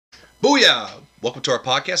Booyah! Welcome to our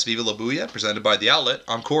podcast, Viva La BooYah, presented by The Outlet.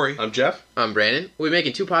 I'm Corey. I'm Jeff. I'm Brandon. We're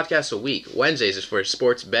making 2 podcasts a week. Wednesdays is for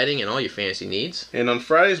sports betting and all your fantasy needs. And on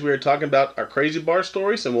Fridays, we are talking about our crazy bar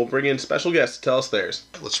stories, and we'll bring in special guests to tell us theirs.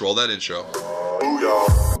 Let's roll that intro.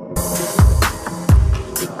 Booyah.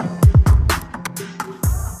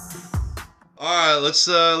 All right,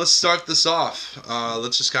 let's start this off.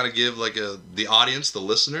 Let's just kind of give the audience, the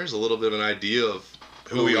listeners, a little bit of an idea of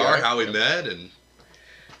who we are, how we met, and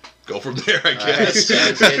go from there, I guess.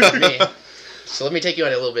 Sounds good to me. So let me take you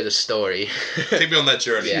on a little bit of story. Take me on that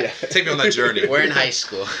journey. Yeah. Take me on that journey. We're in high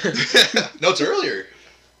school. No, it's earlier.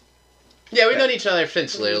 Yeah, we've known each other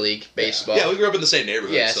since Little League baseball. Yeah, we grew up in the same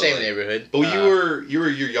neighborhood. Yeah, so same neighborhood. But you're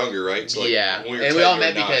younger, right? So yeah, when we were and 10, we all you were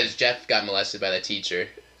met 9. because Jeff got molested by the teacher.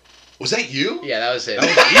 Was that you? Yeah, that was it.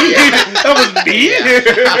 That was me? Yeah,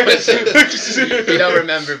 that was it. You don't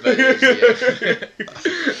remember, but it was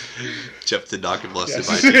you. Jeff did not get molested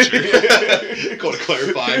by a teacher. Go to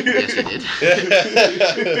clarify. Yes, he did.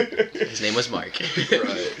 His name was Mark.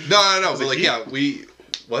 Right. No. But we...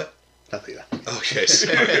 What? Nothing. Okay, so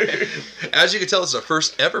as you can tell, it's our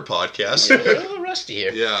first ever podcast. Yeah, we're a little rusty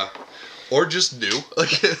here. Yeah. Or just new.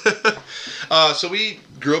 So we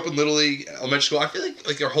grew up in Little League, elementary school. I feel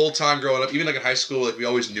like our whole time growing up, even in high school, we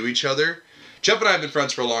always knew each other. Jeff and I have been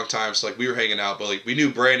friends for a long time, so we were hanging out, but we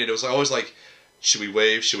knew Brandon. It was always should we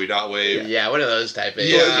wave? Should we not wave? Yeah, one of those type of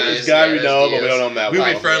This guy we know, but we don't know him that We well.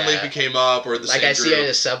 would be friendly if we came up, or the same I group. see you in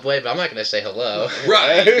the subway, but I'm not going to say hello.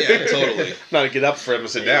 Right, yeah, totally. Not to get up for him and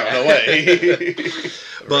sit down, no way.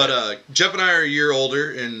 But Jeff and I are a year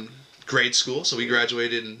older in grade school, so we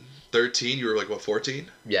graduated in 13. You were 14?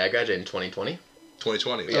 Yeah, I graduated in 2020.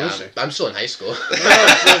 2020. Yeah, I'm still in high school.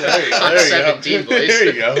 I'm 17, boys. There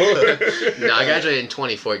you go. No, I graduated in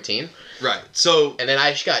 2014. Right. So And then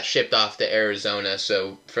I just got shipped off to Arizona.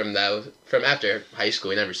 So from after high school,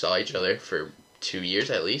 we never saw each other for 2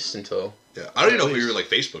 years at least until. yeah, I don't even know if we were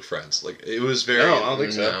Facebook friends. It was very. No, I don't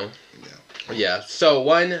think so. No. Yeah. So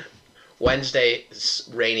one Wednesday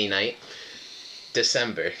rainy night,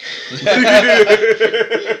 December.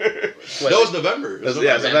 That was November. It was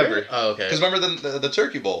November. Oh, okay. Because remember the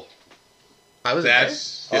Turkey Bowl? I was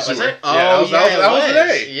That's there. yes, Was you were. it? Yeah, Oh, that was the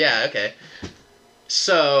day. Yeah, okay.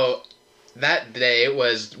 So that day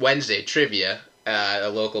was Wednesday trivia at a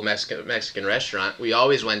local Mexican restaurant. We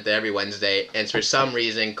always went there every Wednesday, and for some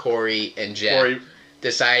reason, Corey and Jeff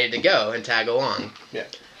decided to go and tag along. Yeah.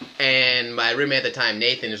 And my roommate at the time,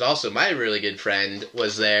 Nathan, who's also my really good friend,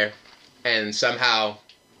 was there, and somehow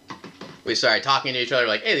we started talking to each other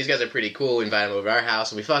like, hey, these guys are pretty cool. We invited them over to our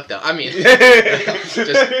house, and we fucked up. I mean,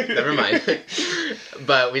 just never mind.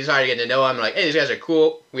 But we started getting to know them. Like, hey, these guys are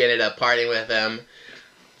cool. We ended up partying with them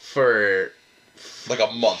for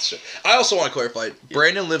a month. I also want to clarify,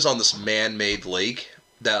 Brandon lives on this man-made lake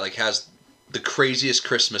that has the craziest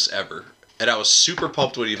Christmas ever. And I was super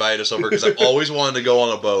pumped when he invited us over because I've always wanted to go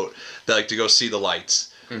on a boat to go see the lights.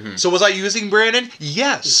 Mm-hmm. So was I using Brandon?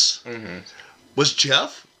 Yes. Mm-hmm. Was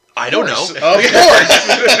Jeff? I don't know. Of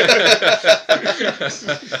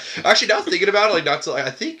course. Actually, now thinking about it,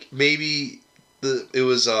 I think maybe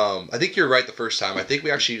I think you're right the first time. I think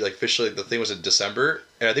we actually officially the thing was in December,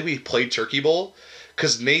 and I think we played Turkey Bowl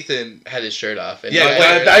because Nathan had his shirt off. And yeah,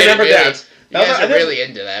 I remember that. You guys are really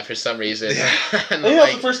into that for some reason. Yeah. I think that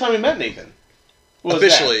was the first time we met Nathan.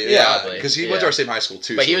 Officially, yeah, Probably. because he went to our same high school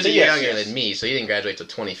too. But he was a year Yes, younger yes. than me, so he didn't graduate till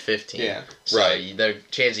 2015. Yeah, so right. The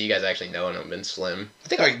chance of you guys actually knowing him been slim. I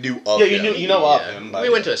think I knew of him. him. You know of him.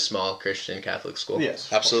 We went to a small Christian Catholic school.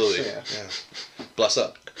 Yes, absolutely. Yeah. Bless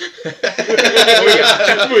up.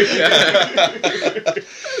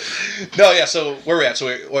 No, yeah. So where we at?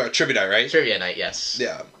 So we're at trivia night, right? Trivia night, yes.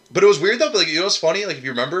 Yeah, but it was weird though. But you know what's funny? If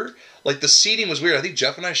you remember, the seating was weird. I think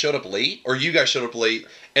Jeff and I showed up late, or you guys showed up late,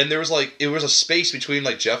 and there was it was a space between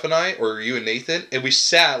Jeff and I, or you and Nathan, and we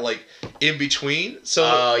sat in between. So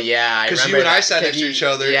oh yeah, because you and I sat next to each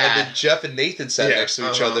other, and then Jeff and Nathan sat next to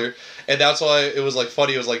each other, and that's why it was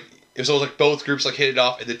funny. It was almost both groups hit it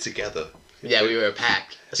off, and then together. Yeah, we were a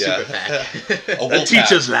pack. A super pack. A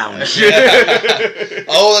teacher's lounge. Yeah.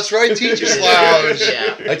 Oh, that's right, teacher's lounge.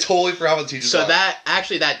 Yeah. I totally forgot about the teacher's lounge.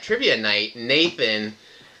 So that trivia night, Nathan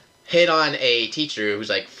hit on a teacher who was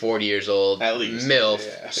 40 years old. At least. MILF.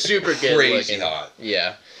 Yeah. Super good Crazy looking. hot.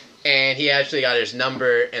 Yeah. And he actually got his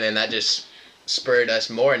number, and then that just spurred us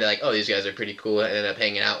more into oh, these guys are pretty cool, and ended up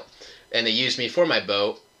hanging out. And they used me for my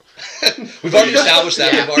boat. We've already established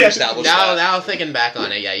that. Yeah. We've already established that. Now thinking back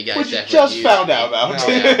on it, yeah, you guys Which definitely just used found me. out about. Oh,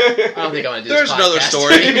 yeah. I don't think I want to do There's this another podcast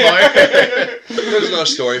story. anymore. There's another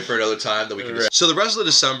story for another time that we can. So the rest of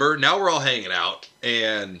December, now we're all hanging out,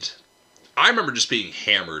 and I remember just being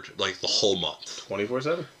hammered like the whole month.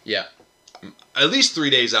 24/7. Yeah. At least 3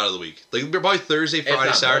 days out of the week. Like probably Thursday, If Friday,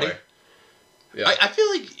 not Saturday. more. Yeah. I feel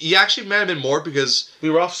like you actually might have been more because We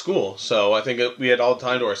were off school, so I think we had all the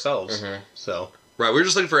time to ourselves. So right, we were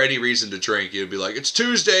just looking for any reason to drink. You'd be like, it's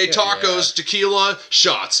Tuesday, tacos, tequila,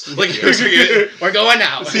 shots. Like We're going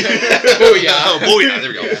out. Booyah. Oh, booyah! There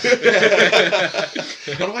we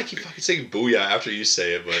go. Why do I keep fucking saying booyah after you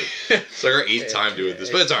say it? But it's like our 8th time doing this.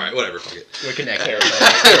 But it's all right. Whatever. Fuck it. We're connected.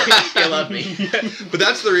 You love me. But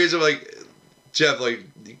that's the reason. Like Jeff, like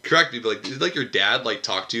correct me, but like did like your dad like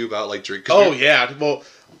talk to you about like drink? oh yeah, well,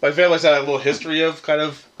 my family's had a little history of kind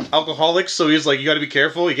of alcoholics, so he's like, you got to be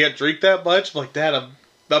careful, you can't drink that much. I'm like, Dad, I'm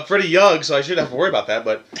pretty young, so I shouldn't have to worry about that.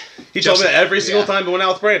 But he told me that every single time I went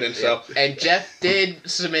out with Brandon. So and Jeff did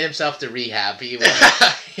submit himself to rehab. He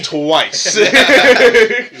twice.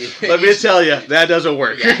 Let me tell you, that doesn't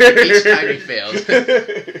work. Yeah, each time he failed.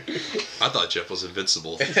 I thought Jeff was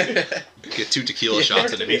invincible. Get 2 tequila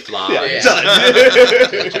shots and then he fly. Yeah, done.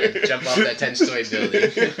 Jump off that 10-story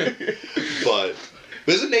building. But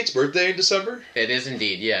isn't Nate's birthday in December? It is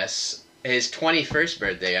indeed, yes. His 21st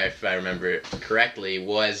birthday, if I remember correctly,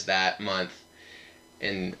 was that month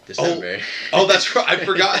in December. Oh, that's right. I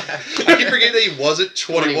forgot. I keep forgetting that he wasn't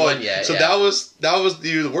 21 yet. So that was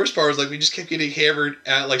the worst part. Was like we just kept getting hammered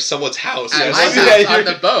at like someone's house. At my house on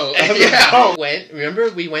the boat. Remember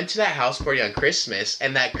we went to that house party on Christmas,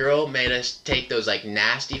 and that girl made us take those like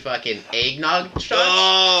nasty fucking eggnog shots.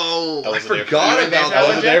 Oh, I forgot about that. I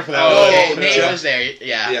wasn't there for that. Oh, okay. Nate was there.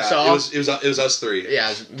 Yeah. So it was us 3. Yeah,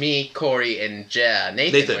 it was me, Corey, and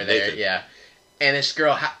Nathan were there. Nathan. Yeah. And this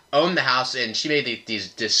girl owned the house, and she made these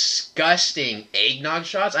disgusting eggnog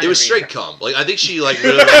shots. It was straight cum. Like I think she like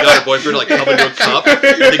really got her boyfriend to like come into a cup.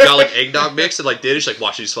 And they got like eggnog mixed and like did it. She's like,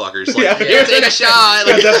 watch these fuckers. Like, here, take a shot.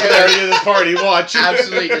 Like, that's what I did at this party. Watch.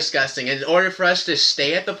 Absolutely disgusting. And in order for us to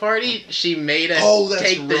stay at the party, she made us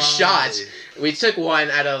take the shots. We took one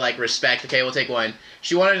out of like respect. Okay, we'll take one.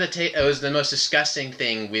 She wanted to take. It was the most disgusting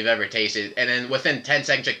thing we've ever tasted. And then within 10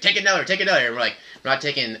 seconds, she's like, take another. And we're like, we're not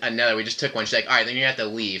taking another. We just took one. She's like, all right, then you have to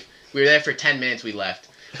leave. We were there for 10 minutes. We left.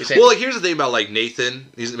 We said, well, like here's the thing about like Nathan.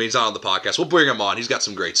 He's not on the podcast. We'll bring him on. He's got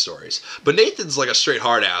some great stories. But Nathan's like a straight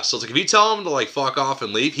hard ass. So it's like if you tell him to like fuck off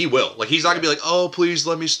and leave, he will. Like he's not gonna be like, oh please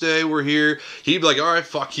let me stay. We're here. He'd be like, all right,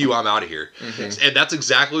 fuck you. I'm out of here. Mm-hmm. And that's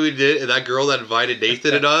exactly what he did. And that girl that invited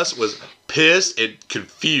Nathan and us was pissed and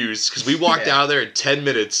confused because we walked out of there in 10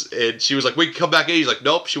 minutes and she was like, we can come back in. He's like,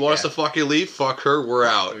 nope, she wants us to fucking leave. Fuck her, we're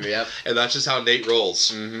out. Yep. And that's just how Nate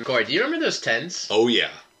rolls. Mm-hmm. Corey, do you remember those 10s? Oh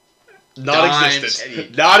yeah.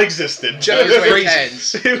 Non-existent. Non-existent. Those were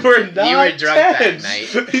 10s. They were not. You were drunk 10s.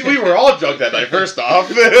 that night. We were all drunk that night, first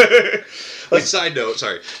off. Like, side note,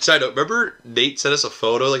 remember Nate sent us a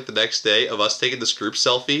photo like the next day of us taking this group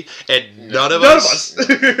selfie and none of us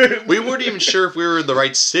we weren't even sure if we were in the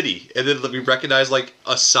right city, and then we recognized like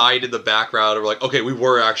a sign in the background and we're like, okay, we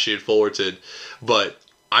were actually in Fullerton. But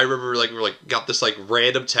I remember like we were like got this like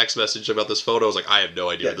random text message about this photo. I was like, I have no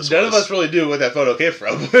idea what this was. None of us really knew where that photo came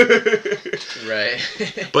from. Right.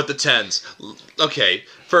 But the 10s. Okay,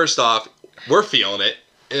 first off, we're feeling it.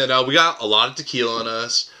 And we got a lot of tequila on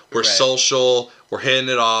us. We're social. We're hitting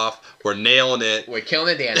it off. We're nailing it. We're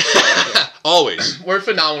killing the dance. Always. We're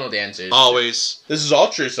phenomenal dancers. Always. This is all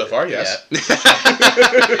true so far, yes. Yeah.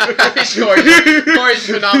 Corey's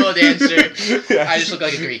a phenomenal dancer. Yeah. I just look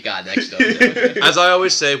like a Greek god next to him. As I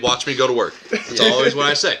always say, watch me go to work. That's always what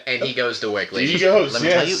I say. And he goes to work, ladies. He goes, Let me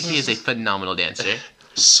tell you, he is a phenomenal dancer.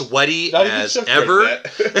 Sweaty as ever.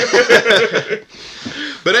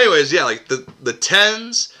 But anyways, yeah, like the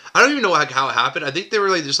 10s. I don't even know how it happened. I think they were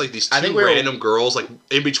like just like these two random girls like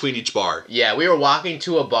in between each bar. Yeah, we were walking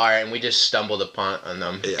to a bar and we just stumbled upon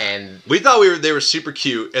them. Yeah. And we thought they were super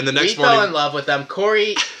cute. And the next morning we fell in love with them.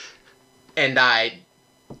 Corey and I,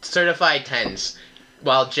 certified 10s,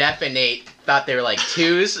 while Jeff and Nate thought they were like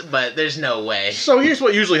 2s, but there's no way. So here's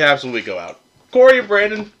what usually happens when we go out. Corey and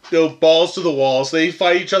Brandon go balls to the walls. They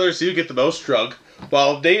fight each other to see who get the most drunk.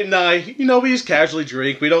 While Nate and I, we just casually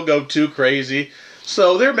drink. We don't go too crazy.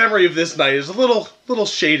 So their memory of this night is a little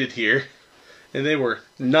shaded here. And they were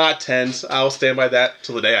not 10s. I'll stand by that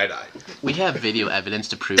till the day I die. We have video evidence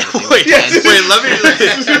to prove that they were wait, 10s. Wait, let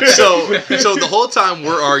me... So the whole time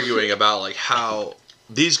we're arguing about, like, how...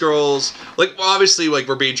 These girls, like, well, obviously, like,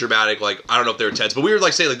 we're being dramatic, like, I don't know if they were 10s, but we were,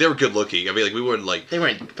 like, saying, like, they were good looking. I mean, like, we weren't, like... They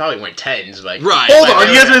probably weren't 10s, like... Right. Hold on,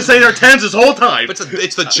 you guys have been saying they're 10s this whole time. But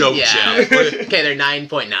it's the joke, yeah. Jeff. Okay, they're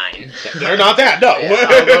 9.9. They're not that, no. Yeah,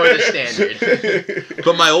 I'll lower the standard.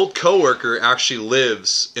 But my old coworker actually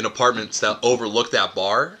lives in apartments that overlook that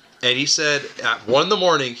bar, and he said at 1 in the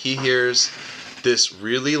morning he hears this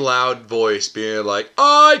really loud voice being like,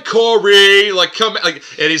 "Hi, Corey!" Like, come, like,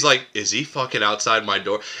 and he's like, "Is he fucking outside my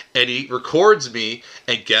door?" And he records me,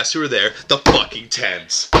 and guess who are there? The fucking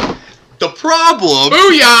Tens. The problem...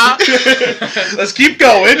 Booyah! Let's keep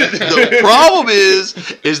going. The problem is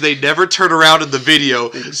they never turn around in the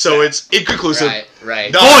video, so it's inconclusive.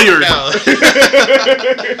 Right. Lawyered.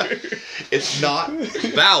 It's not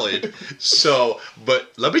valid. So,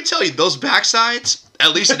 but let me tell you, those backsides,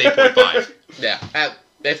 at least an 8.5. Yeah,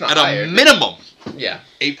 if not At higher. a minimum, Yeah.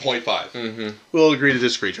 8.5. Mm-hmm. We'll agree to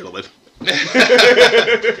disagree, gentlemen.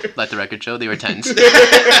 Let the record show they were 10s.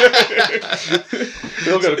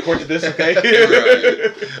 We'll go to court to this, okay?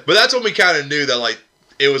 Right. But that's when we kind of knew that, like,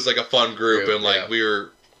 it was like a fun group, and like we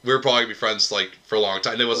were probably gonna be friends like for a long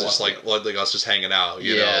time. And it wasn't just like us just hanging out,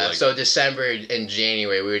 you know. Like, so December and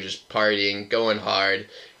January we were just partying, going hard,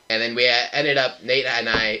 and then we ended up. Nate and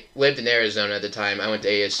I lived in Arizona at the time. I went to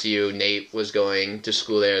ASU. Nate was going to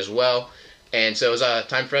school there as well. And so it was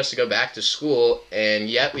time for us to go back to school, and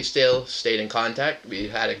yet we still stayed in contact. We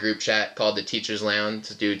had a group chat called the Teacher's Lounge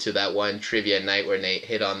due to that one trivia night where Nate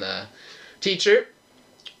hit on the teacher.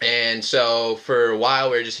 And so for a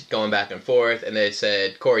while we were just going back and forth, and they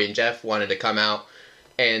said Corey and Jeff wanted to come out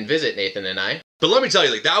and visit Nathan and I. but let me tell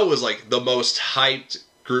you, like, that was like the most hyped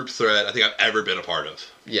group thread I think I've ever been a part of.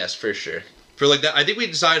 Yes, for sure. For like that, I think we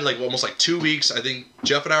decided like almost like 2 weeks. I think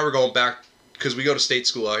Jeff and I were going back, because we go to state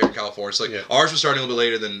school out here in California. So like ours was starting a little bit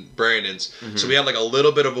later than Brandon's. Mm-hmm. So we had like a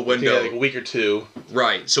little bit of a window. Yeah, like a week or two.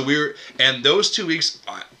 Right. So we were, and those 2 weeks,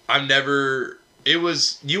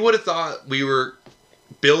 you would have thought we were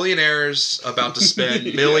billionaires about to spend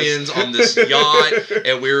millions on this yacht,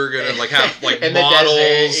 and we were gonna like have like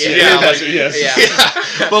models.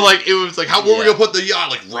 But like it was like, how were we gonna put the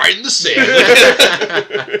yacht like right in the sand?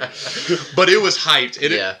 But it was hyped,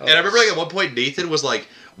 and I remember like at one point Nathan was like,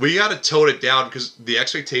 we gotta tone it down because the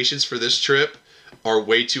expectations for this trip are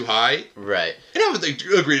way too high. Right. And I would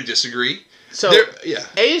agree to disagree. So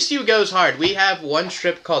ASU goes hard. We have one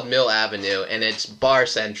strip called Mill Avenue, and it's bar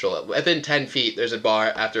central. Within 10 feet, there's a bar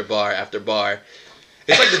after bar after bar.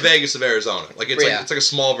 It's like the Vegas of Arizona. Like it's like a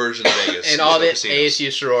small version of Vegas. And all the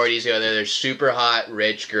ASU sororities go there. They're super hot,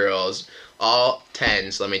 rich girls. All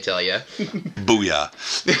 10s, let me tell you. Booyah.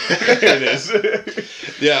 It is.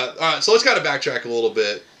 Yeah. All right. So let's kind of backtrack a little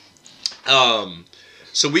bit.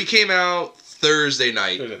 So we came out Thursday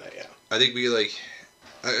night. I think we like,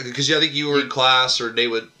 because I think you were in class or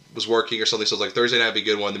Nate was working or something. So it's like Thursday night would be a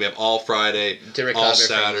good one. Then we have all Friday, to recover all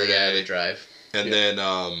Saturday, from the drive, and then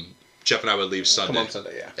Jeff and I would leave Sunday. Come on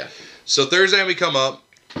Sunday, yeah. So Thursday night we come up,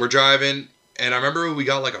 we're driving, and I remember we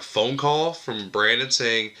got like a phone call from Brandon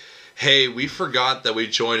saying, "Hey, we forgot that we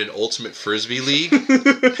joined an Ultimate Frisbee League, and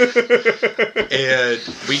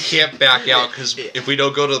we can't back out because if we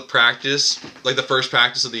don't go to practice, like the first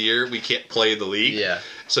practice of the year, we can't play in the league." Yeah.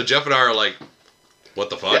 So Jeff and I are like, "What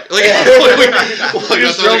the fuck?" We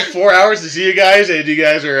just drove 4 hours to see you guys, and you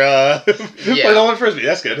guys are playing Ultimate Frisbee.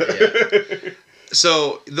 That's good. Yeah.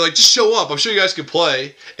 So they're like, just show up. I'm sure you guys can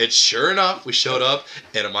play. And sure enough, we showed up,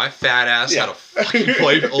 and my fat ass had to fucking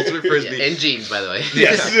play Ultimate Frisbee. In jeans, by the way.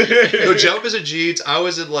 Yes. No, Jeff was in jeans. I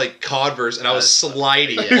was in like Converse, and I was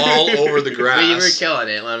sliding all over the grass. We were killing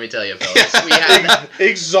it. Let me tell you, fellas. We had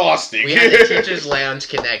exhausting. We had the Teacher's Lounge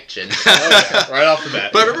connection. Right off the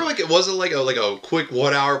bat. But I remember like it wasn't like a quick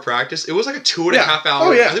 1 hour practice. It was like a 2.5 hour.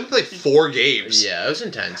 Oh, yeah. I think we played 4 games. Yeah, it was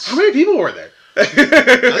intense. How many people were there? I think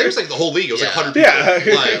it was like the whole league. It was like 100 people.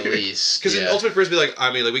 Yeah. Like, at least. Because in Ultimate Frisbee, like, I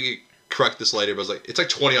mean, like, we could correct this later, but it's like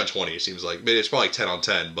 20 on 20, it seems like. Maybe it's probably like 10 on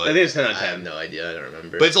 10, but... I think it's 10 on 10. I have no idea. I don't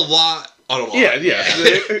remember. But it's a lot on a lot. Yeah.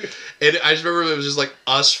 And I just remember it was just like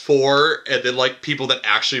us 4, and then like people that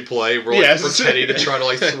actually play were like pretending to try to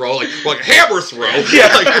like throw, like hammer throw, like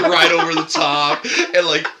right over the top. And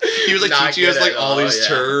like he was like teaching us like all these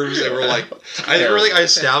terms, and we're like, I remember like I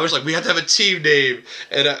established like we have to have a team name,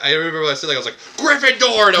 and I remember when I said like I was like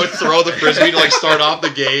Gryffindor, and I would throw the frisbee to like start off the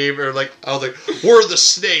game, or like I was like we're the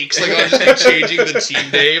Snakes, like I was just like changing the team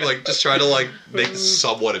name, like just trying to like make this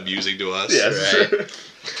somewhat amusing to us. Yes. Right.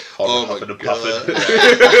 Oh my God.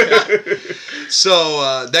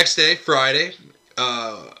 So next day, Friday,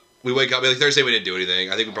 we wake up. Like Thursday, we didn't do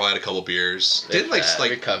anything. I think we probably had a couple beers. Didn't like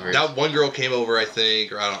recovered. That one girl came over, I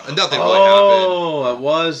think, or I don't. Nothing really happened. Oh, it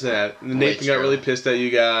was that. And Nathan got really pissed at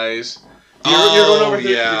you guys. You're going over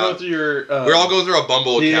through, you're going through your. We're all going through our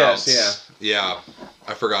Bumble accounts. Yes, yeah.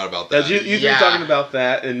 I forgot about that. You were talking about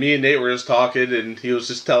that, and me and Nate were just talking, and he was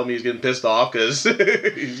just telling me he's getting pissed off because you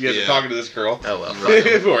guys are talking to this girl. Oh well,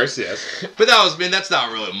 right. Of course, yes. But that's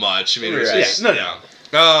not really much. I mean,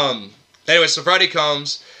 no. Anyway, so Friday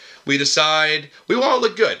comes. We decide we want to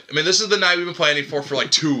look good. I mean, this is the night we've been planning for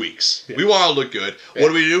like 2 weeks. Yeah. We want to look good. Yeah.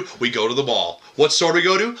 What do? We go to the mall. What store do we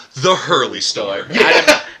go to? The Hurley store.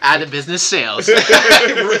 Out of business sales.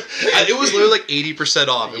 It was literally like 80%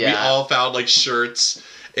 off. And we all found like shirts,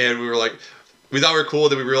 and we were like, we thought we were cool,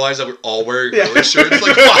 then we realized that we're all wearing Hurley shirts.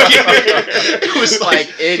 Like, it was like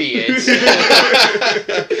idiots.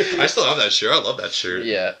 I still have that shirt. I love that shirt.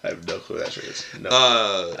 Yeah. I have no clue what that shirt is. No.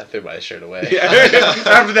 I threw my shirt away. Yeah.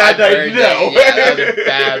 After that night, no. That was a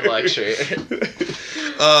bad luck shirt.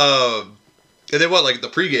 And then what, like, the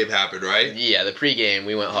pregame happened, right? Yeah, the pregame,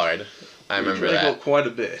 we went hard. I remember that. Quite a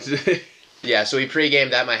bit. Yeah, so we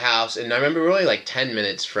pregamed at my house, and I remember we were only like 10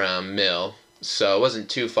 minutes from Mill, so it wasn't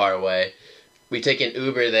too far away. We take an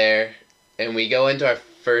Uber there, and we go into our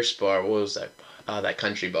first bar. What was that? Oh, that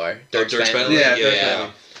country bar. Dirk's Bentley? Yeah.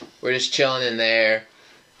 We're just chilling in there.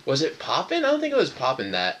 Was it poppin'? I don't think it was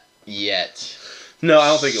poppin' that yet. No, I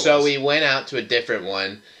don't think it was. So we went out to a different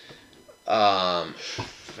one. I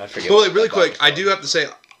forget. Well, really quick, I do have to say,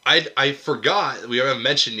 I forgot, we haven't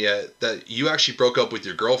mentioned yet, that you actually broke up with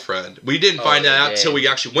your girlfriend. We didn't find that out until we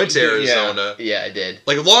actually went to Arizona. Yeah, I did.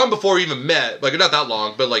 Like, long before we even met. Like, not that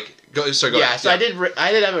long, but like, go ahead. So I did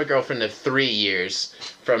have a girlfriend of 3 years,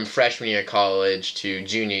 from freshman year of college to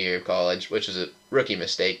junior year of college, which was a rookie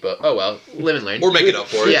mistake, but oh well, live and learn. We're making up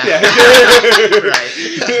for it. Yeah. Right.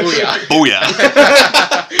 BooYah.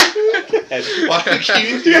 Why can't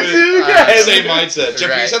you do it? Same mindset. Jeff,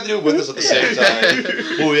 you just have to do it with us at the same time.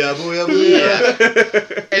 BooYah.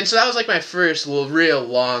 And so that was like my first real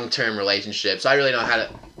long-term relationship, so I really don't know how to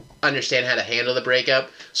understand how to handle the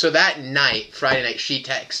breakup. So that night, Friday night, she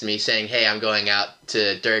texted me saying, hey, I'm going out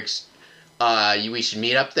to Dirk's. We should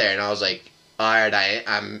meet up there. And I was like, alright,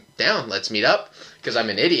 I'm down. Let's meet up. Because I'm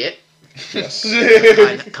an idiot. Yes.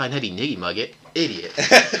 Kind heavy niggy mugget. Idiot.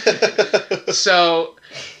 So,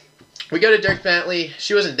 we go to Dirk Bentley.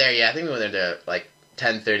 She wasn't there yet. I think we went there to like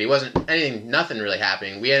 10:30. Nothing really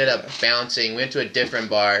happening. We ended up bouncing. We went to a different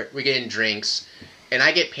bar. We get in drinks. And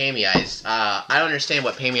I get pay me eyes. I don't understand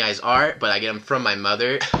what pay me eyes are, but I get them from my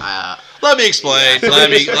mother. Let me explain. I'm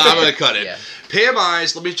going to cut it. Yeah. Pam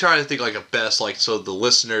eyes, let me try to think like a best, like, so the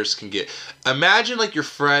listeners can get. Imagine like your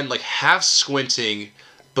friend, like, half squinting,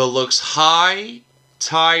 but looks high,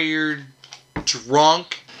 tired,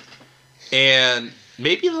 drunk, and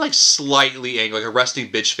maybe like slightly angry, like a resting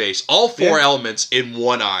bitch face. All four elements in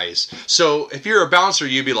one eyes. So if you're a bouncer,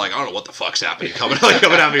 you'd be like, I don't know what the fuck's happening coming at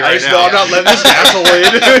me right now. I'm not letting this asshole in.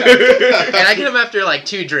 And I get them after like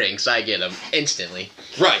 2 drinks. I get them instantly.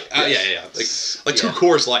 Right. Yeah. Like 2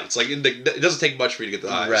 Coors Lights. Like it doesn't take much for you to get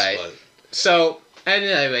the eyes. Right. But. So, and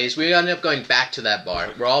anyways, we ended up going back to that bar.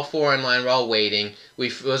 We're all 4 in line. We're all waiting.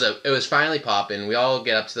 It was finally popping. We all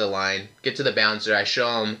get up to the line, get to the bouncer. I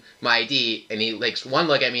show him my ID, and he like one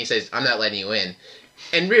look at me and says, "I'm not letting you in."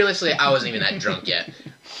 And realistically, I wasn't even that drunk yet.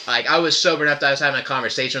 Like, I was sober enough that I was having a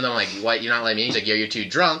conversation with him. I'm like, "What? You're not letting me in?" He's like, "You're too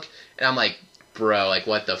drunk." And I'm like, "Bro, like,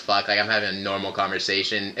 what the fuck?" Like, I'm having a normal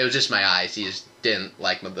conversation. It was just my eyes. He just didn't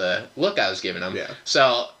like the look I was giving him. Yeah.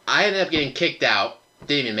 So I ended up getting kicked out.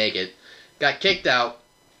 Didn't even make it. Got kicked out.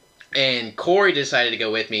 And Corey decided to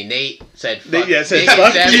go with me. Nate said, fuck, "Fuck you."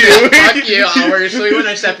 Fuck you. So we went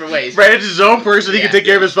our separate ways. Brandon's his own person. He can take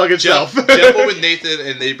care of his fucking self. Jeff went with Nathan,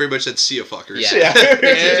 and they pretty much said, "See ya, fuckers." Yeah.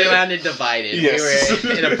 They landed divided. Yes.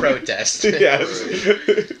 We were in a protest. Yes.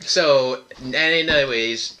 So,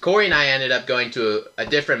 anyways, Corey and I ended up going to a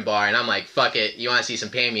different bar, and I'm like, fuck it. You want to see some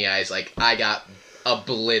pay me eyes? Like, I got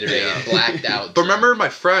obliterated, blacked out. But remember my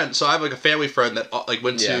friend, so I have like a family friend that like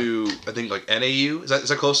went to, I think like NAU, is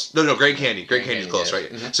that close? No, Grand Canyon. Grand Canyon's close, right?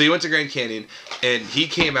 Mm-hmm. So he went to Grand Canyon, and he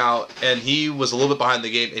came out, and he was a little bit behind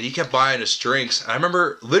the game, and he kept buying us drinks. And I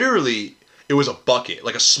remember literally, it was a bucket,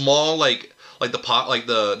 like a small, like the pop, like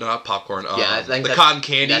the, no, not popcorn, the cotton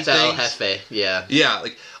candy things. That's El Jefe, yeah. Yeah,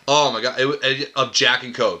 like, oh my god, of Jack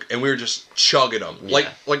and Coke, and we were just chugging them. Yeah.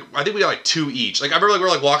 Like I think we got like 2 each. Like I remember, like we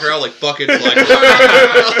were like walking around like fucking like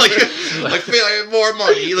more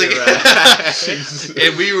money, like,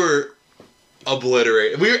 and we were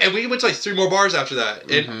obliterated. We went to like 3 more bars after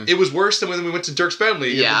that, and it was worse than when we went to Dirk's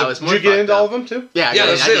Bentley. Yeah, did you get into all of them too? Yeah,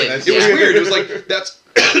 that's it. It was weird. It was like that's.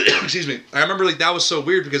 Excuse me. I remember like that was so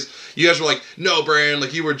weird because you guys were like, "No, Brandon,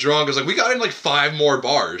 like you were drunk." I was like, "We got in like 5 more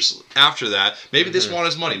bars after that. Maybe this one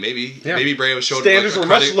is money. Maybe Brandon was showing standards like, were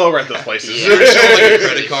much lower at those places. They were showing like a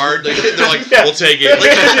credit card. Like, they're like, "We'll take it."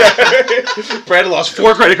 Like, Brandon lost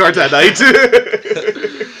 4 credit cards that night.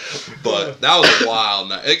 But that was a wild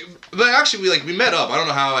night. Like, but actually, we met up. I don't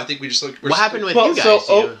know how. I think we just like. What happened with you guys?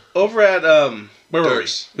 So over at where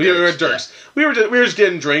Dirk's. were we? We were at Dirk's. We were just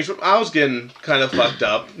getting drinks. I was getting kind of fucked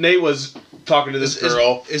up. Nate was talking to this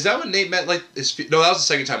girl. Is that when Nate met, like, no, that was the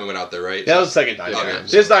second time we went out there, right? Yeah, that was the second time. Okay. Yeah.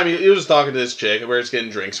 This time he was talking to this chick, and we were just getting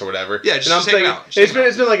drinks or whatever. Yeah, just and I'm hanging thinking, out.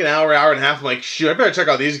 It's been like an hour and a half. I'm like, shoot, I better check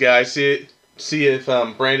out these guys, see if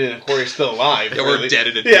Brandon and Corey are still alive. Yeah, we're dead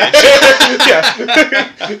in a ditch. Yeah,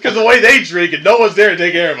 yeah. Because the way they drink, and no one's there to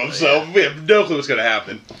take care of them, so we have no clue what's gonna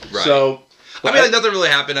happen. Right. So. I mean, like, nothing really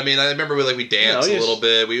happened. I mean, I remember we danced a little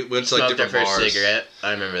bit. We went to like Smoked our different first bars. cigarette.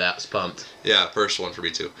 I remember that. Was pumped. Yeah, first one for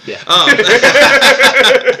me too. Yeah.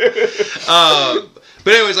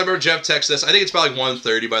 But anyways, I remember Jeff texted us. I think it's about like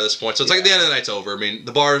 1:30 by this point, so it's like the end of the night's over. I mean,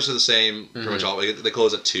 the bars are the same pretty much all. They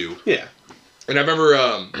close at 2. Yeah. And I remember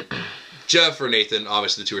Jeff or Nathan,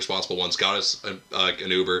 obviously the two responsible ones, got us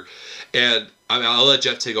an Uber, and I mean, I'll let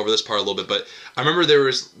Jeff take over this part a little bit, but I remember there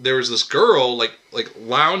was this girl like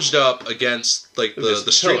lounged up against like the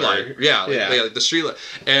street light, like the street light,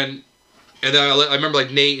 and then I remember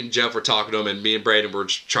like Nate and Jeff were talking to him, and me and Brandon were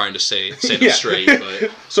just trying to say them straight.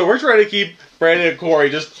 But so we're trying to keep Brandon and Corey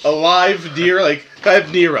just alive, like kind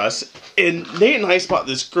of near us, and Nate and I spot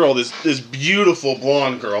this girl, this beautiful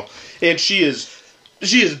blonde girl, and she is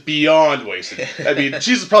beyond wasted. I mean,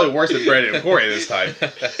 she's probably worse than Brandon and Corey this time.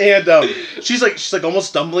 And she's like almost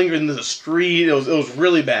stumbling into the street. It was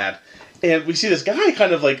really bad. And we see this guy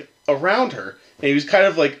kind of like around her, and he was kind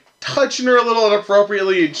of like touching her a little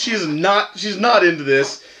inappropriately. And she's not into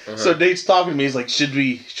this. So Nate's talking to me. He's like, should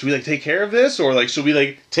we like take care of this, or like should we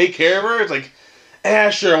like take care of her? It's like,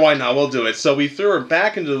 sure, why not? We'll do it. So we threw her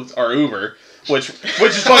back into our Uber. Which is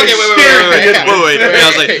fucking wait. I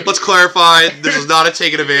was like, let's clarify. This is not a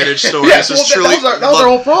taking advantage story. Yeah, this is truly that was our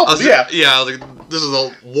whole problem. I was like, this is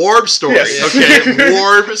a warm story. Yes. Okay,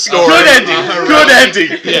 warm story. Good ending. Good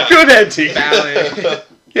ending. Yeah. Good ending.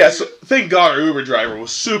 Yeah. So thank God our Uber driver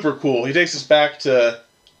was super cool. He takes us back to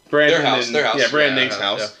Brandon their house. Yeah, Brandon Nate's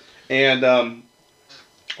house. Yeah.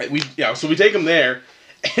 And so we take him there,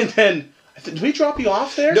 and then did we drop you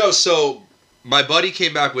off there? No, so. My buddy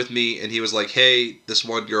came back with me, and he was like, hey, this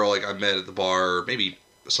one girl like I met at the bar, or maybe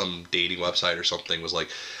some dating website or something, was like,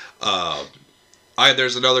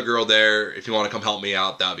 there's another girl there. If you want to come help me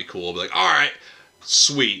out, that'd be cool. I'll be like, all right,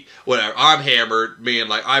 sweet, whatever. I'm hammered. Man,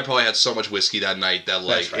 like, I probably had so much whiskey that night that,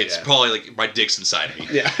 like, probably, like, my dick's inside of me.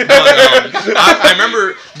 Yeah. But, I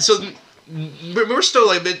remember, so... We're still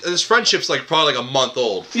like this friendship's like probably like a month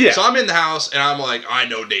old. Yeah. So I'm in the house and I'm like, I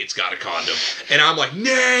know Nate's got a condom, and I'm like,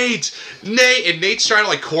 Nate, and Nate's trying to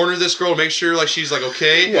like corner this girl to make sure like she's like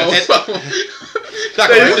okay. Yeah. This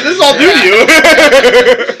is all new to you.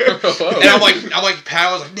 And I'm like,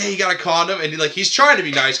 Pat was like, Nate, you got a condom, and he's trying to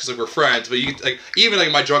be nice because like we're friends, but you like even like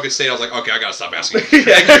in my drunken state, I was like, okay, I gotta stop asking.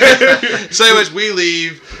 So anyways, we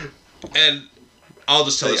leave and. I'll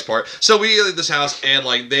just tell this part. So we get at this house, and,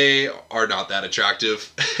 like, they are not that attractive.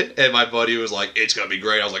 And my buddy was like, it's going to be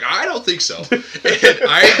great. I was like, I don't think so.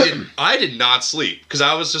 And I did not sleep. Because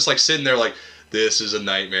I was just, like, sitting there like, this is a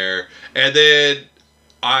nightmare. And then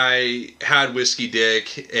I had whiskey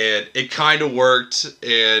dick, and it kind of worked,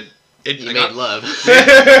 and... You made love.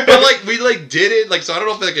 But, like, we, like, did it. Like, so I don't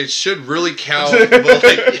know if, like, it should really count. But,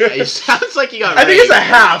 like... Yeah, it sounds like you got I think it's a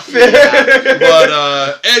half. Yeah.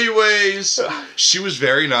 But, anyways, she was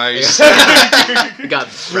very nice. We got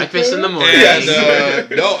breakfast in the morning. And,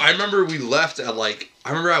 no, I remember we left at, like... I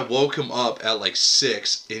remember I woke him up at, like,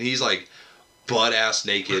 6, and he's, like, butt-ass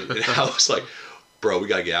naked. And I was like, bro, we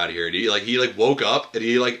gotta get out of here. And he woke up, and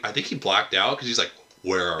he, like... I think he blacked out, because he's like...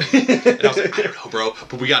 Where are we? And I was like, I don't know, bro,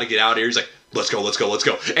 but we got to get out of here. He's like, let's go.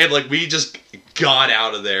 And, like, we just got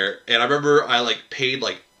out of there. And I remember I, like, paid,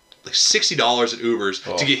 like $60 at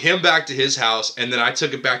Ubers to get him back to his house. And then I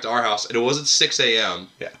took it back to our house. And it wasn't 6 a.m.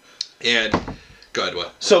 Yeah. And, go ahead,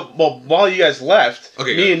 what? So, well, while you guys left,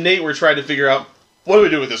 me and Nate were trying to figure out, what do we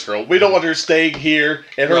do with this girl? We don't want her staying here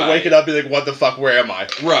and her waking up and being like, what the fuck, where am I?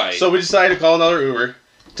 Right. So we decided to call another Uber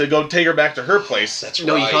to go take her back to her place. That's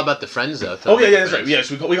No, right. you called about the friends though. Oh yeah, that's right. Yes,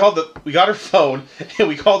 we got her phone and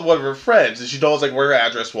we called one of her friends and she told us like where her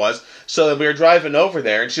address was. So then we were driving over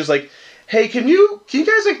there and she was like, "Hey, can you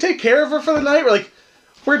guys like take care of her for the night?"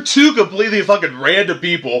 We're two completely fucking random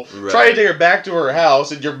people trying to take her back to her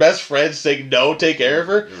house, and your best friend's saying no, take care of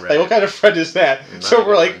her. Right. Like, what kind of friend is that? So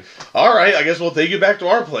we're like, all right, I guess we'll take you back to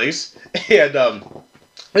our place. And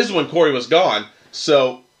this is when Corey was gone.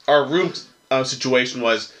 So our room situation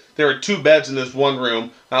was there were 2 beds in this one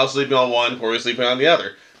room. I was sleeping on one, Corey was sleeping on the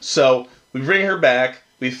other. So we bring her back,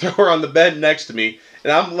 We throw her on the bed next to me,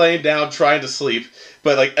 and I'm laying down trying to sleep.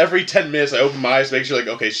 But like every 10 minutes, I open my eyes, make sure like,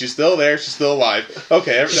 okay, she's still there, she's still alive.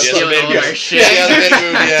 Okay, She's stealing all our shit. She hasn't made a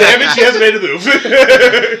move yet. Damn it, she hasn't made a move.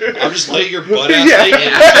 I'm just letting your butt ass Yeah. take it. She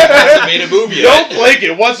hasn't made a move yet. Don't blink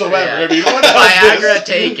it whatsoever. Yeah. I mean, what is Viagra this?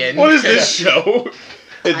 taken. What is this show?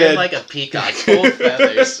 And I'm like a peacock full of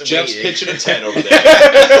feathers. Jeff's waiting. pitching a 10 over there.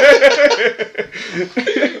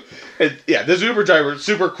 And, yeah, this Uber driver is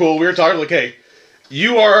super cool. We were talking like, hey,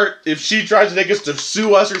 you are, if she tries to take us to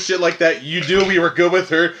sue us or shit like that, you do. We were good with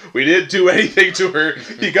her. We didn't do anything to her.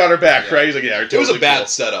 He got her back, right? He's like, yeah, It was a bad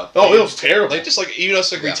setup. Oh, it was terrible. Like, just like, even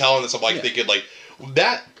us like retelling this, I'm like thinking, like,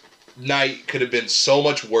 that night could have been so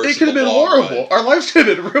much worse. It could have in been the long horrible. run. Our lives could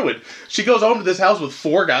have been ruined. She goes home to this house with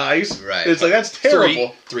 4 guys. Right. It's like, that's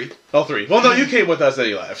terrible. Three. Oh, 3. Well, no, you came with us and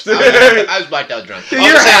you left. I was blacked out drunk. You're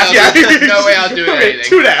half, yeah. No way I was doing Okay,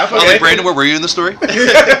 anything. 2.5. I was Okay. like, Brandon, where were you in the story?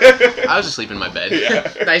 I was asleep in my bed.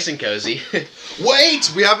 Yeah. Nice and cozy. Wait,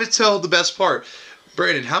 we haven't told the best part.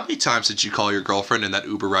 Brandon, how many times did you call your girlfriend in that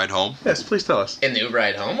Uber ride home? Yes, please tell us. In the Uber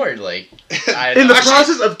ride home, or like... In the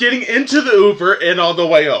process of getting into the Uber and on the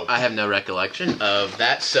way home. I have no recollection of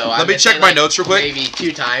that, so Let me check my notes real quick. Maybe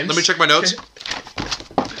 2 times. Let me check my notes.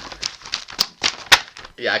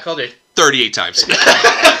 Yeah, I called her. 38 times.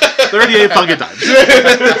 38 fucking times.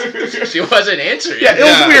 She wasn't answering. Yeah, it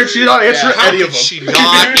was weird. She did not answer Yeah. How any of could them. she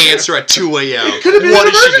not answer at 2 a.m.? Could have been What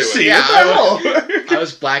an is she emergency. doing? Yeah, What the hell? I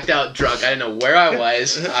was blacked out drunk. I didn't know where I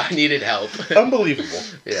was. I needed help. Unbelievable.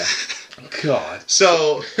 Yeah. God.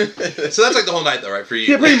 So that's like the whole night, though, right? For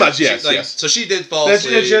you? Yeah, pretty much, yes, She, like, yes. So she did fall Then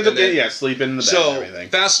asleep. she ends up and then- sleeping in the bed So and everything.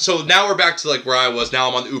 fast. So now we're back to like where I was. Now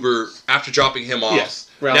I'm on the Uber after dropping him off. Yes.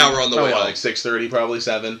 Now we're on the way home. Like 6:30, probably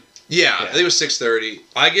 7. Yeah, I think it was 6:30.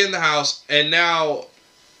 I get in the house, and now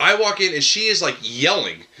I walk in, and she is like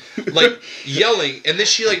yelling, yelling, and then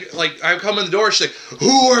she like I come in the door, and she's like,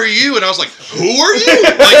 "Who are you?" And I was like, "Who are you?"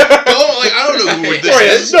 I don't know who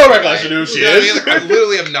this is. No recollection who she You know what I is. mean? Like, I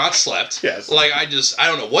literally have not slept. Yes. Like I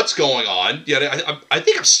don't know what's going on. Yeah, I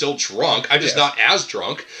think I'm still drunk. I'm just not as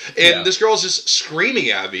drunk. And this girl's just screaming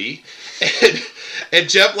at me, and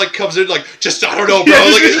Jeff like comes in like, just I don't know, bro.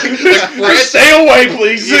 Like Stay away,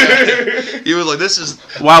 please. Yeah. He was like, this is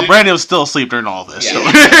While Brandon was still asleep during all this. Yeah.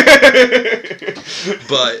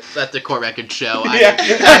 but Let the court record show. Yeah. I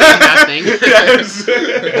did nothing. Yes.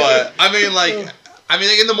 but I mean like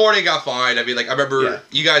in the morning it got fine. I mean like I remember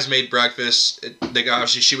you guys made breakfast.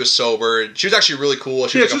 Obviously she was sober. And she was actually really cool.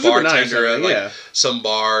 She was like a bartender at like some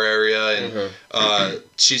bar area, and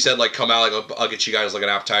she said like come out, like I'll get you guys like an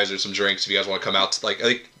appetizer, some drinks if you guys want to come out. Like I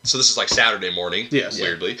think so. This is like Saturday morning. Yes.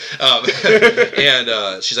 Weirdly.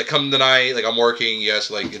 And she's like come tonight. Like I'm working. You guys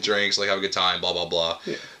like get drinks. Like have a good time. Blah blah blah.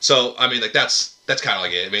 Yeah. So I mean like that's kind of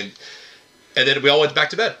like it. I mean. And then we all went back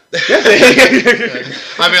to bed.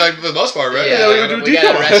 I mean, like, for the most part, right? Yeah, we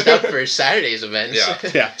gotta rest up for Saturday's events.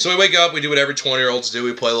 Yeah. So we wake up, we do what every 20-year-olds do.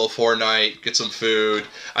 We play a little Fortnite, get some food.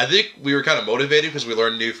 I think we were kind of motivated because we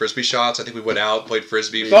learned new Frisbee shots. I think we went out, played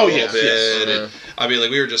Frisbee for a little bit. Yes. And, I mean,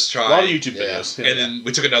 like, we were just trying. A lot of YouTube videos. And then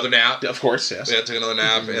we took another nap. Of course, yes. We took another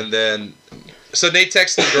nap. And then, so Nate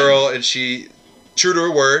texted the girl, and she, true to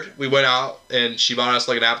her word, we went out, and she bought us,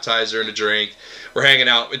 like, an appetizer and a drink. We're hanging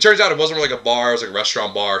out. It turns out it wasn't really like a bar. It was like a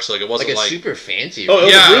restaurant bar. So like it wasn't like a like super fancy. Oh, it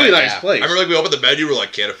was a really nice yeah. place. I remember like we opened the menu. We're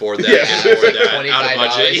like, can't afford that. Yeah. Can't afford that. Out of $25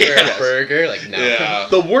 budget. for a burger. Like no. Yeah.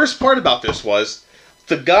 The worst part about this was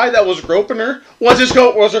the guy that was groping her was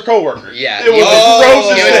her coworker. Yeah. It was the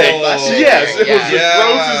grossest thing. Busted. Yes, it Yeah. was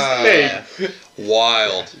the grossest thing.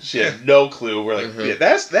 Wild. She had no clue. We're like, yeah,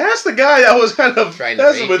 that's the guy that was kind of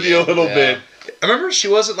messing with you a little bit. I remember she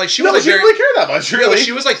wasn't like she No, was she like didn't really care that much. Really,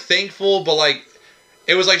 she was like thankful, but like.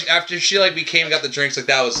 It was like after she like got the drinks, like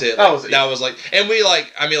that was it. Like, that was like, and we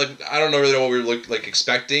like, I mean, like I don't really know what we were like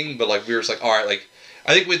expecting, but like we were just like, all right, like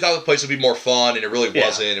I think we thought the place would be more fun, and it really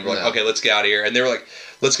wasn't. And we're like, okay, let's get out of here. And they were like,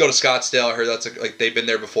 let's go to Scottsdale. I heard that's like they've been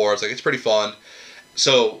there before. It's like it's pretty fun.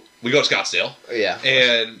 So we go to Scottsdale. Yeah,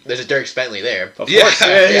 and there's a Dirk Bentley there. Of course, we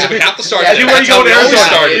have to start. Yeah, there. when you go to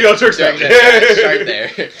Arizona, you go to Dirk Bentley. Start there.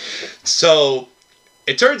 So.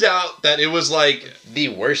 It turns out that it was like the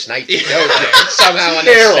worst night to go there somehow on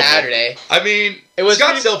a Saturday. I mean, it was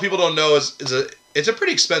Scottsdale. People don't know it's a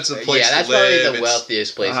pretty expensive place. Yeah, that's to live. probably the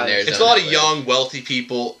wealthiest place in Arizona. It's a lot of young, wealthy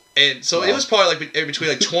people, and so it was probably like between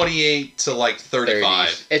like 28 to like 35.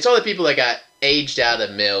 30s. It's all the people that got aged out of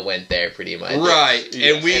mill went there pretty much. Right,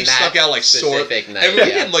 and we stuck out like sore. Night, and we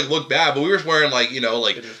didn't like look bad, but we were wearing like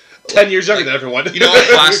like 10 years younger than everyone. You know, like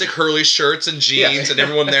classic Hurley shirts and jeans, and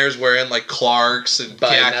everyone there is wearing like Clarks and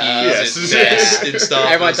khakis and vests and stuff.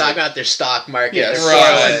 Everyone talking about their stock market, Yes.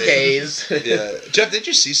 their 401ks. Yeah, Jeff, did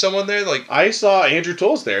you see someone there? Like, I saw Andrew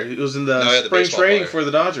Tolles there. He was in the the spring baseball training player. for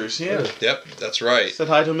the Dodgers. Yeah. Yep, that's right. Said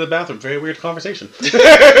hi to him in the bathroom. Very weird conversation.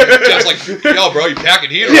 Jeff's like, yo, bro, you packing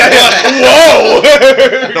heat or Yeah. what?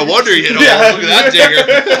 Whoa! No wonder you hit home. Yeah. Look at that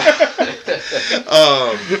digger.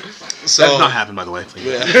 So That did not happen, by the way.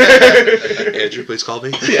 Andrew, please call me.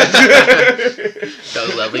 That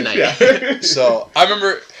was a lovely night. Yeah. So I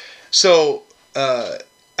remember. So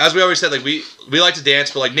as we always said, like we like to dance,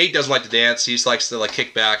 but like Nate doesn't like to dance. He just likes to like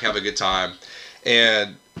kick back, have a good time.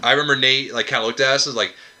 And I remember Nate like kind of looked at us and was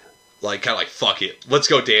like kind of like fuck it, let's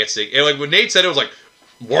go dancing. And like when Nate said it, was like,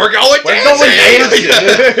 we're going dancing.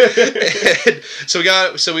 And so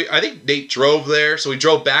I think Nate drove there, so we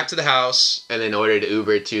drove back to the house. And then ordered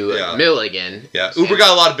Uber to Milligan. Yeah, Uber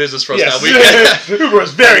got a lot of business for us Yes. that weekend. Uber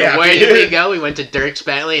was very happy. Where did we go? We went to Dirk's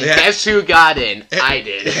Bentley, and guess who got in? I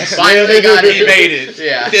did. Finally got he in. made it.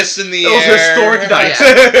 Yeah. This in the It was air. a historic night.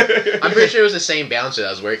 Yeah. I'm pretty sure it was the same bouncer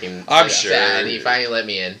that was working. I'm like, sure. that, and he finally let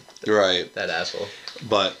me in. Right, That asshole.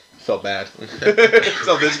 but Felt bad.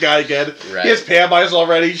 So this guy again. Right. He has Pam eyes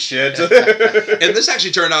already. Shit. and this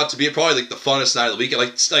actually turned out to be probably like the funnest night of the weekend.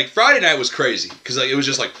 Like Friday night was crazy because like it was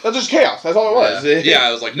just like That's just chaos. That's all it was. yeah,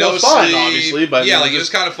 it was like no It was fun, sleep. obviously, but yeah, it was like it was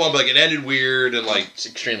kind of fun, but like it ended weird and like It's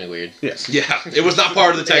extremely weird. Yes. yeah, it was not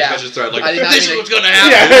part of the text Yeah. message thread. Like I did not this is mean what's gonna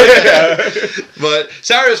happen. Yeah. But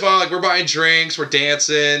Saturday was fun. Like we're buying drinks, we're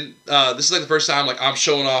dancing. This is like the first time like I'm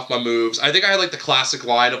showing off my moves. I think I had like the classic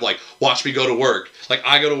line of like, "Watch me go to work." Like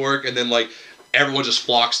I go to work and then like everyone just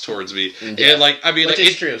flocks towards me. Yeah. And like I mean, Which like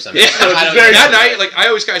is true sometimes. Yeah, I don't very know. that night, like I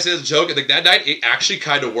always kind of say as a joke, and like that night it actually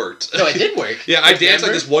kind of worked. No, it did work. Yeah, I danced. Remember?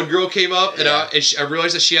 Like this one girl came up, and, Yeah. I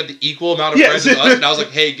realized that she had the equal amount of Yes. friends as us. And I was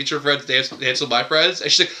like, "Hey, get your friends to dance with my friends." And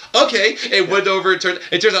she's like, "Okay." And went over. It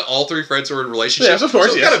turns out all three friends were in relationships. Yes, of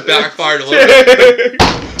course, So it yes. kind of backfired a little bit.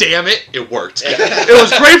 Damn it, it worked. It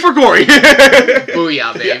was great for Corey.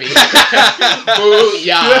 Booyah, baby.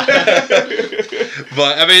 Booyah.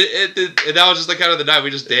 But I mean, and that was just like kind of the night we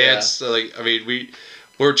just danced. So, like I mean, we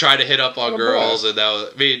were trying to hit up on girls, and that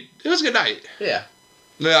was. I mean, it was a good night. Yeah.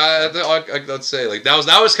 Yeah, I'd say like that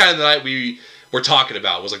was kind of the night we were talking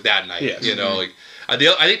about. Was like that night. Yes. You know, like. I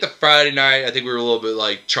think the Friday night, I think we were a little bit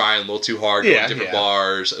like trying a little too hard, going to different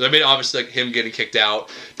bars. I mean, obviously, like him getting kicked out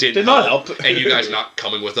did not help. and you guys not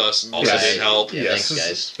coming with us also Right. didn't help. Yeah, Yes.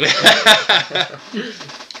 thanks, guys.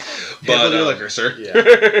 Handle your liquor, sir. Yeah.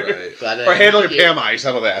 Right. Glad Or handle your yeah. Pam eyes.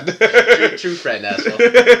 How about that? True friend, asshole.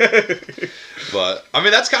 But I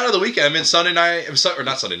mean, that's kind of the weekend. I mean, Sunday night, or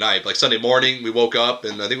not Sunday night, but like Sunday morning, we woke up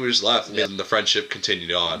and I think we just left, and the friendship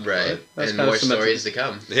continued on. Right. That's And kind more of cemented. stories to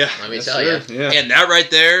come. Yeah. Let me Yes, tell sir. you. Yeah. And that right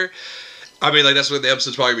there, I mean, like that's what the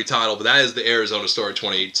episode's probably be titled, but that is the Arizona story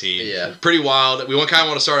 2018. Yeah. Pretty wild. We kind of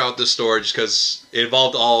want to start out with this story just because it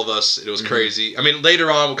involved all of us. It was crazy. I mean, later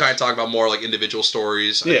on we'll kind of talk about more like individual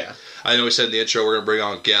stories. Yeah. I know we said in the intro we're gonna bring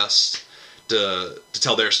on guests to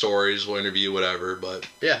tell their stories. We'll interview whatever, but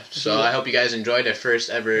Yeah. So I hope you guys enjoyed our first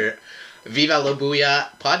ever Viva La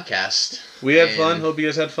BooYah podcast. We had And- fun. Hope you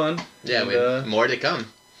guys had fun. Yeah, And, we have more to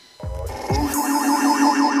come.